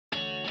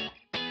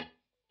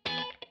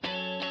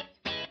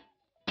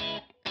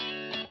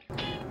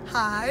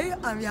Hi,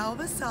 I'm Yal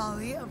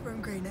Vasali. I'm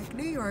from Great Neck,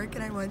 New York,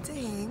 and I went to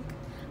HANC.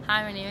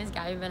 Hi, my name is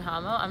Gabby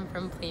Benhamo. I'm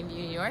from Plainview,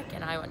 New York,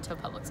 and I went to a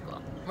public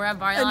school. We're at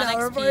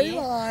Barneyline XP,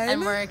 and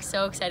we're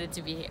so excited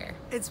to be here.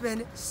 It's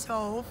been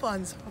so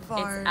fun so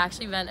far. It's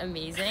actually been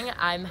amazing.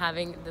 I'm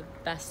having the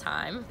best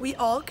time. We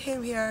all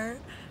came here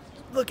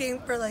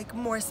looking for like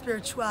more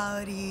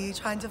spirituality,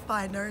 trying to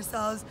find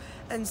ourselves,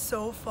 and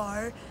so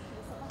far,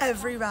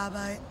 every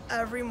rabbi,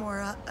 every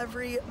mora,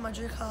 every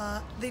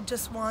madrika, they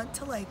just want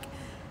to like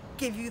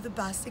give you the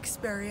best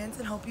experience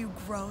and help you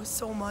grow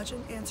so much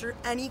and answer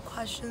any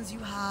questions you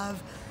have,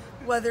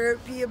 whether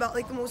it be about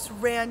like the most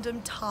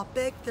random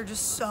topic. They're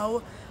just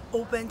so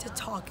open to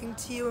talking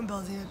to you and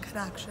building a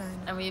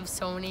connection. And we have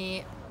so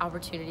many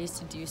opportunities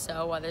to do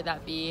so, whether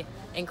that be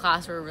in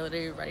class. We're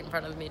literally right in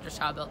front of the major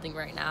shop building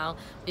right now.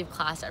 We have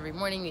class every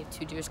morning. We have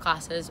 2 Jewish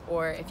classes,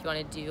 or if you want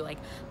to do like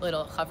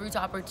little chavrut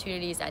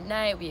opportunities at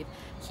night, we have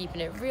Keeping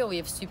It Real. We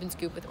have Soup and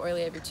Scoop with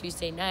Orly every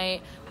Tuesday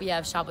night. We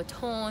have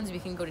Shabbatons. We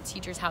can go to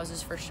teachers'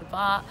 houses for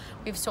Shabbat.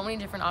 We have so many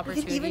different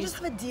opportunities. We can even just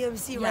have a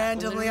DMC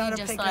randomly on a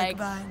just picnic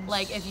bench.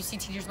 Like if you see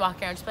teachers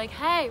walking around, just be like,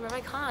 hey, Rabbi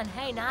Khan,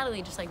 hey,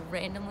 Natalie, just like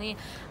randomly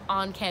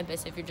on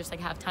campus if you're just like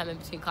have time in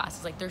between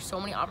classes. Like there's so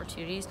many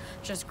opportunities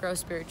to just grow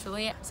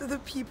spiritually. So the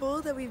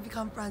people that we've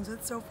become friends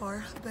with so far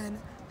have been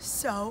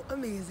so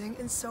amazing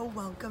and so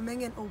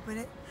welcoming and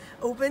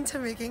open to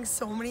making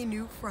so many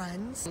new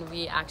friends. And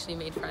we actually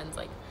made friends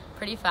like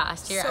pretty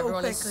fast here. So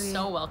Everyone quickly. is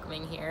so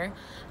welcoming here.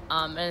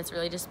 And it's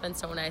really just been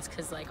so nice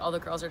because like all the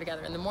girls are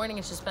together in the morning.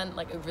 It's just been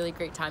like a really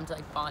great time to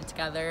like bond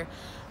together.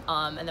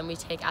 And then we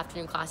take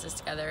afternoon classes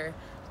together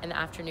in the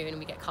afternoon, and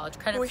we get college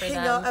credit for them. We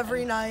hang out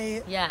every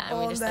night. Yeah, and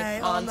all we just day,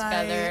 like bond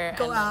together.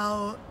 Go and,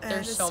 out. And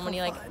there's so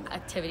many like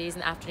activities in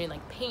the afternoon,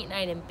 like paint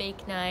night and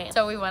bake night.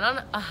 So we went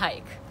on a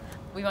hike.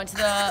 We went to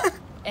the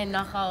in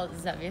Nahal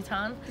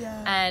Zeviatan,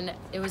 and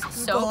it was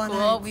so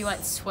cool. We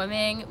went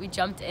swimming. We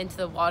jumped into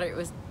the water. It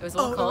was a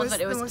little cold,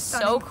 but it was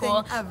so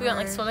cool. We went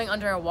like swimming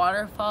under a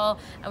waterfall,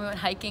 and we went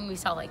hiking. We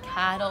saw like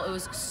cattle. It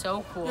was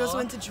so cool. We also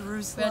went to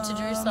Jerusalem. We went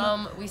to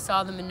Jerusalem. We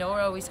saw the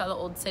menorah. We saw the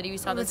old city. We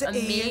saw this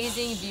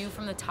amazing view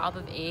from the top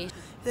of Aish.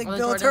 They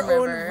built our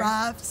own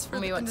rafts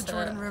in the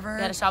Jordan River.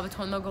 We had a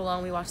Shabbaton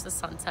Golan. We watched the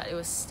sunset. It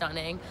was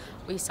stunning.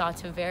 We saw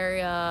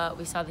Tiberia.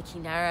 We saw the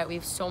Kinneret. We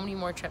have so many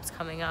more trips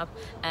coming up,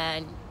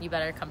 and you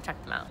better come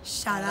check them out.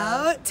 Shout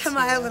out to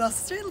my little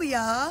sister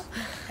Leah.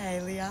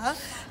 Hey Leah.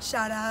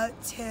 Shout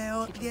out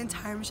to the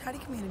entire Mashadi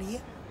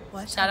community.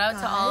 Shout out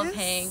to all of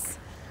HANC.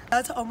 Shout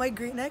out to all my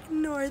Great Neck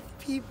North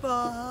people.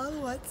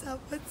 What's up,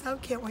 what's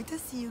up? Can't wait to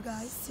see you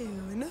guys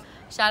soon.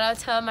 Shout out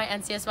to my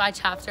NCSY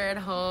chapter at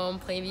home,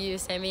 Plainview,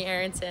 Sammy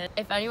Aronson.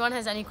 If anyone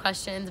has any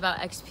questions about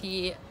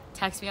XP,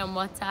 text me on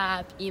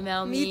WhatsApp,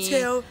 email me. Me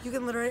too. You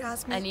can literally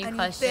ask me any anything.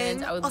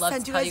 questions. I would love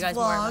to tell you guys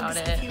more about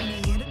it. If you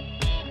need.